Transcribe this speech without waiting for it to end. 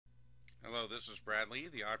Hello, this is Bradley,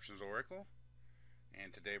 the Options Oracle,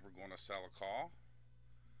 and today we're going to sell a call.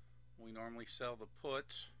 We normally sell the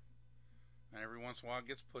puts, and every once in a while it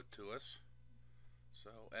gets put to us.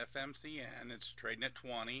 So FNCM, it's trading at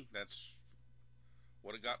 20. That's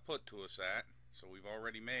what it got put to us at. So we've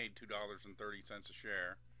already made $2.30 a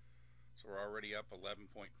share. So we're already up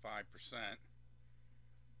 11.5%.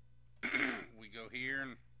 We go here,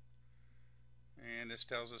 and this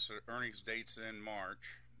tells us that earnings date's in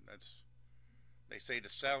March. They say to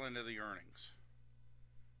sell into the earnings,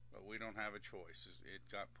 but we don't have a choice. It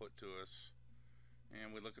got put to us,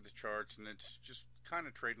 and we look at the charts, and it's just kind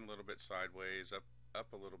of trading a little bit sideways,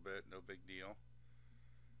 up a little bit, no big deal.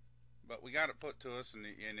 But we got it put to us, and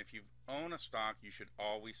if you own a stock, you should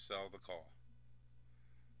always sell the call.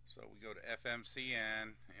 So we go to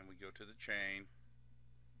FNCM, and we go to the chain,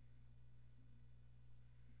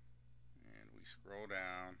 and we scroll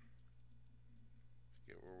down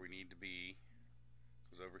to get where we need to be.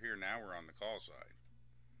 Because over here now we're on the call side.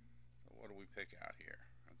 So what do we pick out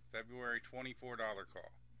here? February $24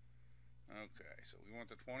 call. Okay, so we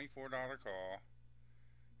want the $24 call,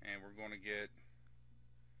 and we're going to get,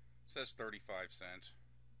 it says 35 cents,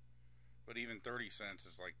 but even 30 cents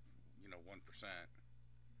is like, 1%.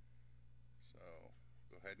 So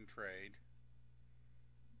go ahead and trade.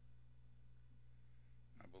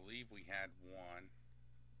 I believe we had one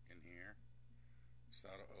in here.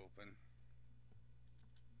 So to open.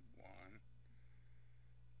 One.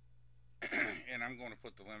 And I'm going to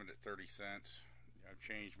put the limit at 30 cents. I've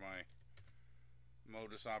changed my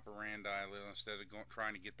modus operandi a little. Instead of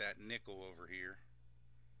trying to get that nickel over here,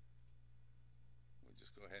 we'll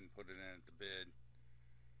just go ahead and put it in at the bid.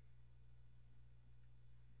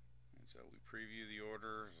 And so we preview the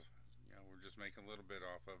orders. We're just making a little bit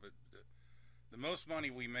off of it. The most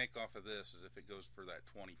money we make off of this is if it goes for that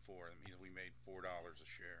 24. That means we made $4 a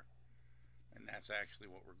share. And that's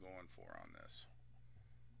actually what we're going for on this.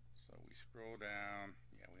 So we scroll down.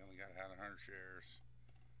 Yeah, we only got 100 shares.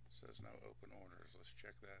 It says no open orders. Let's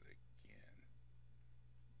check that again.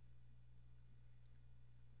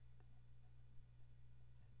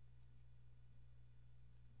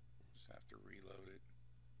 Just have to reload it.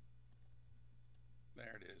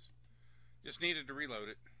 There it is. Just needed to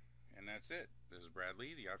reload it. And that's it. This is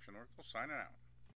Bradley, the Option Oracle, signing out.